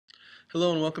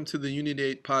Hello and welcome to the Unit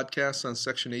 8 podcast on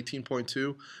section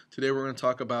 18.2. Today we're going to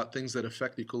talk about things that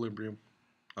affect equilibrium.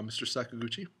 I'm Mr.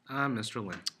 Sakaguchi. I'm Mr.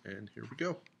 Lin. And here we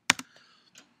go.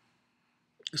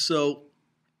 So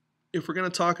if we're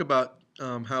going to talk about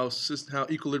how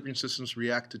equilibrium systems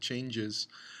react to changes,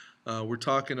 we're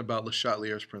talking about Le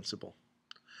Chatelier's principle.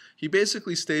 He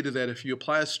basically stated that if you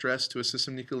apply a stress to a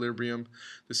system in equilibrium,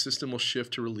 the system will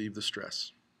shift to relieve the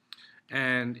stress.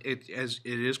 And it is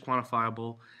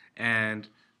quantifiable, and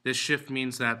this shift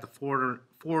means that the forward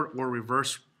or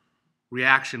reverse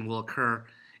reaction will occur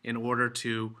in order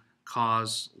to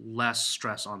cause less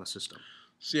stress on the system.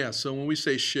 So when we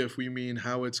say shift, we mean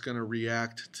how it's going to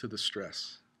react to the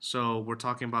stress. So we're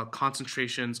talking about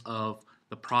concentrations of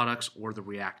the products or the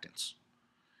reactants.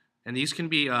 And these can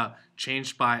be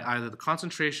changed by either the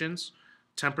concentrations,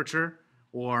 temperature,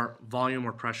 or volume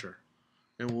or pressure.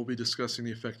 And we'll be discussing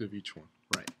the effect of each one.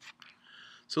 Right.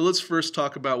 So let's first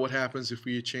talk about what happens if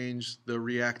we change the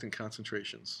reactant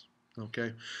concentrations.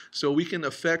 Okay, so we can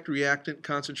affect reactant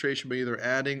concentration by either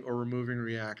adding or removing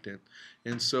reactant.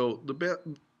 And so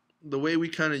the way we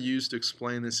kind of use to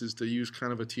explain this is to use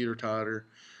kind of a teeter-totter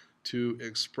to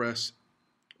express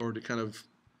or to kind of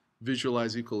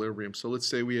visualize equilibrium. So let's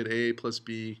say we had A plus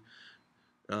B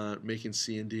making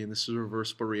C and D, and this is a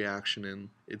reversible reaction, and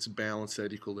it's balanced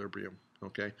at equilibrium.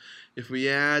 Okay, if we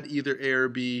add either A or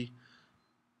B,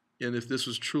 and if this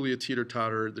was truly a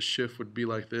teeter-totter, the shift would be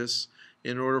like this.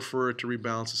 In order for it to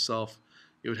rebalance itself,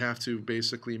 it would have to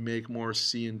basically make more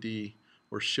C and D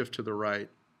or shift to the right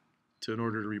in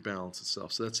order to rebalance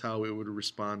itself. So that's how it would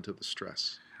respond to the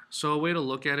stress. So a way to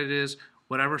look at it is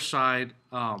whatever side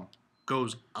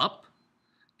goes up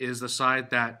is the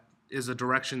side that is the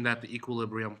direction that the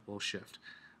equilibrium will shift.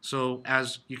 So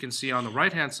as you can see on the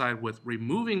right-hand side with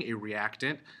removing a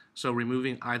reactant, so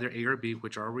removing either A or B,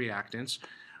 which are reactants,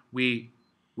 we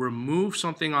remove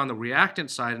something on the reactant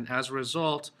side, and as a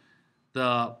result,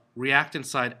 the reactant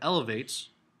side elevates,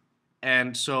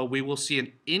 and so we will see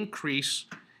an increase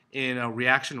in a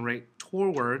reaction rate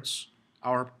towards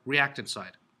our reactant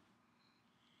side.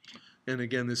 And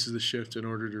again, this is the shift in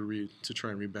order to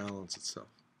try and rebalance itself.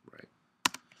 Right.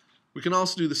 We can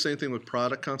also do the same thing with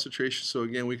product concentration. So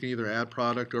again, we can either add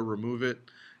product or remove it.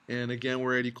 And again,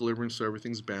 we're at equilibrium, so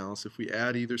everything's balanced. If we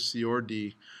add either C or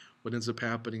D, what ends up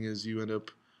happening is you end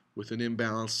up with an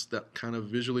imbalance that kind of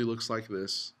visually looks like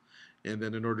this. And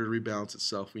then in order to rebalance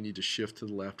itself, we need to shift to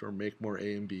the left or make more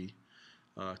A and B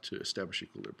to establish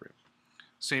equilibrium.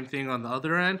 Same thing on the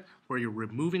other end, where you're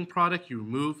removing product, you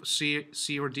remove C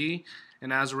or D,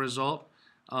 and as a result,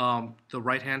 the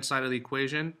right-hand side of the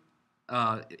equation,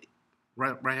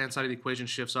 right-hand side of the equation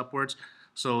shifts upwards.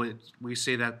 So we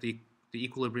say that the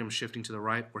equilibrium is shifting to the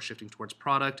right or shifting towards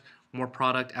product. More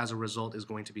product, as a result, is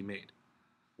going to be made.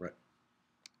 Right.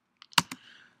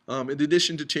 In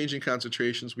addition to changing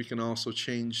concentrations, we can also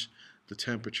change the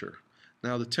temperature.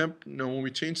 Now, when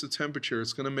we change the temperature,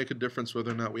 it's going to make a difference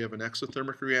whether or not we have an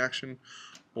exothermic reaction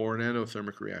or an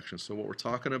endothermic reaction. So what we're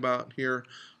talking about here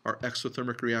are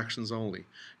exothermic reactions only.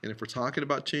 And if we're talking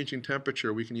about changing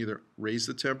temperature, we can either raise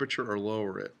the temperature or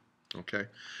lower it. Okay.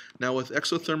 Now with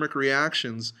exothermic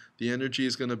reactions, the energy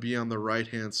is going to be on the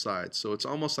right-hand side. So it's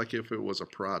almost like if it was a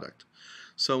product.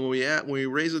 So when we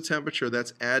raise the temperature,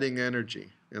 that's adding energy,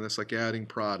 and it's like adding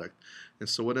product. And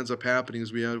so what ends up happening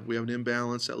is we have an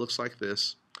imbalance that looks like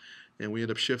this, and we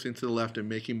end up shifting to the left and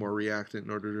making more reactant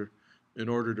in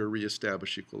order to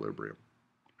reestablish equilibrium.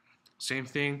 Same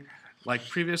thing like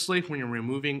previously when you're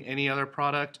removing any other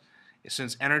product.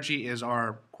 Since energy is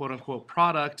our quote-unquote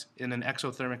product in an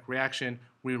exothermic reaction,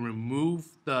 we remove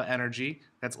the energy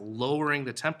that's lowering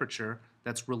the temperature,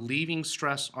 that's relieving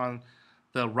stress on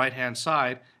the right-hand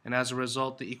side, and as a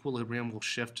result, the equilibrium will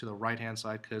shift to the right-hand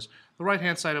side because the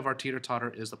right-hand side of our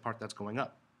teeter-totter is the part that's going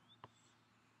up.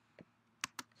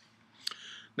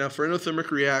 Now for endothermic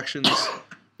reactions,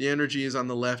 the energy is on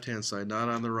the left-hand side, not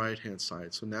on the right-hand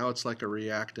side. So now it's like a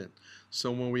reactant. So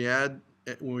when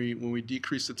we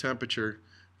decrease the temperature,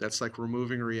 that's like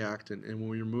removing a reactant. And when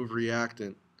we remove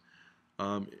reactant,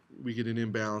 we get an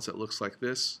imbalance that looks like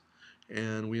this.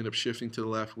 And we end up shifting to the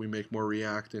left. We make more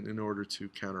reactant in order to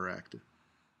counteract it.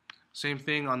 Same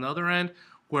thing on the other end,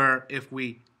 where if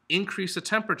we increase the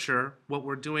temperature, what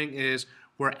we're doing is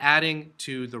we're adding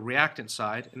to the reactant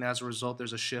side. And as a result,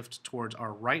 there's a shift towards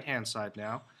our right-hand side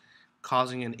now,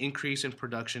 causing an increase in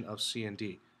production of C and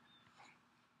D.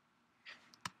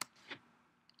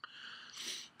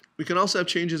 We can also have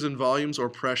changes in volumes or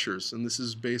pressures, and this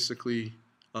is basically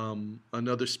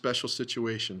another special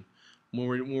situation. When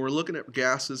we're looking at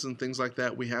gases and things like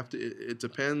that, we have to.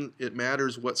 It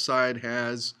matters what side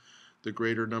has the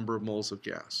greater number of moles of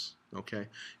gas. Okay,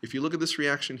 if you look at this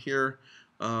reaction here,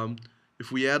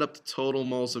 if we add up the total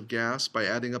moles of gas by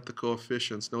adding up the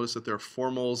coefficients, notice that there are 4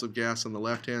 moles of gas on the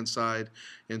left-hand side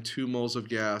and 2 moles of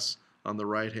gas on the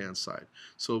right-hand side.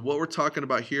 So what we're talking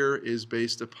about here is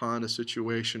based upon a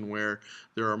situation where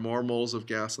there are more moles of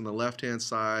gas on the left-hand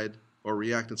side or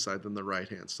reactant side than the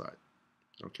right-hand side.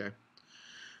 Okay.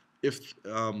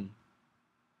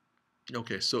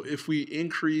 So if we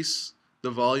increase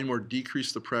the volume or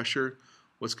decrease the pressure,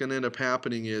 what's going to end up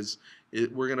happening is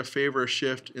we're going to favor a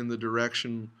shift in the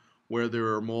direction where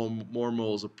there are more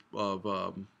moles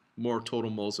of more total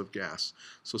moles of gas.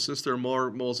 So since there are more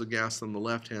moles of gas on the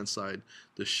left-hand side,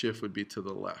 the shift would be to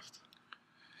the left.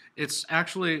 It's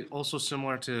actually also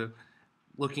similar to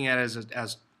looking at it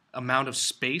as amount of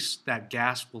space that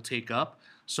gas will take up.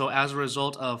 So as a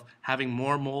result of having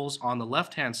more moles on the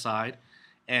left-hand side,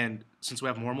 and since we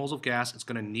have more moles of gas, it's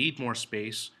going to need more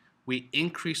space. We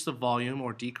increase the volume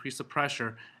or decrease the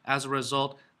pressure. As a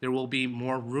result, there will be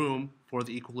more room for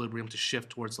the equilibrium to shift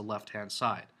towards the left-hand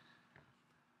side.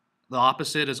 The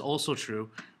opposite is also true,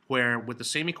 where with the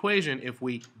same equation, if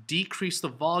we decrease the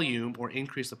volume or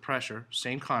increase the pressure,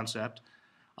 same concept,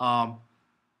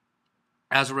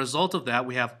 as a result of that,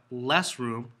 we have less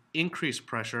room, increased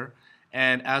pressure,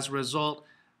 and as a result,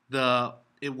 the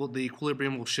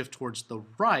equilibrium will shift towards the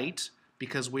right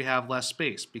because we have less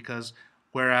space. Because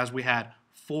whereas we had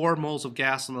 4 moles of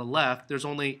gas on the left, there's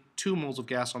only 2 moles of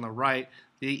gas on the right.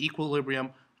 The equilibrium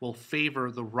will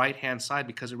favor the right-hand side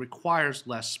because it requires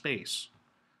less space.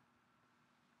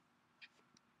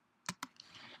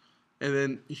 And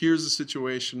then here's a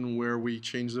situation where we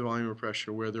change the volume of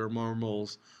pressure where there are more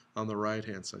moles on the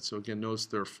right-hand side. So again, notice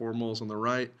there are 4 moles on the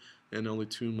right and only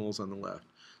 2 moles on the left.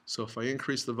 So if I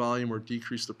increase the volume or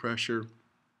decrease the pressure,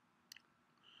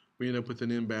 we end up with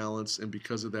an imbalance, and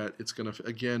because of that, it's going to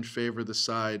again favor the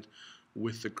side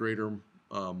with the greater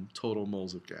total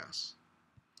moles of gas.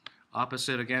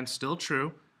 Opposite again, still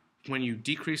true. When you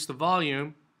decrease the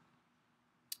volume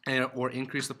or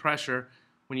increase the pressure,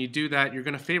 when you do that, you're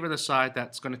going to favor the side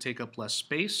that's going to take up less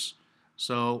space.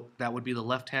 So that would be the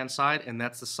left-hand side, and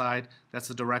that's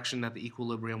the direction that the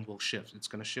equilibrium will shift. It's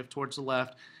going to shift towards the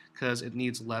left because it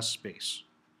needs less space.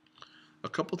 A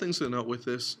couple things to note with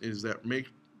this is that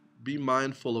be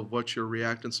mindful of what your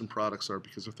reactants and products are,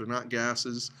 because if they're not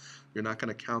gases, you're not going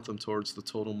to count them towards the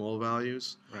total mole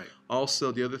values. Right.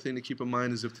 Also, the other thing to keep in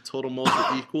mind is if the total moles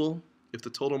are equal,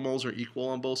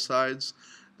 on both sides,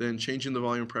 then changing the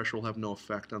volume pressure will have no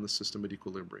effect on the system at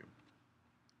equilibrium.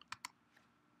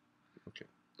 Okay.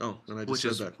 Oh, and I just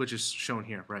said that. Which is shown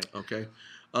here, right? Okay.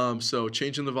 So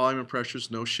changing the volume and pressure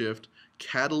is no shift.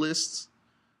 Catalysts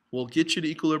will get you to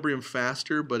equilibrium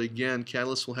faster, but again,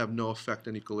 catalysts will have no effect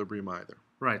on equilibrium either.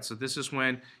 Right. So this is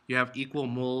when you have equal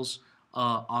moles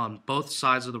on both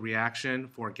sides of the reaction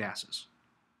for gases.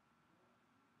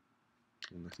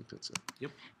 And I think that's it.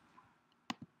 Yep.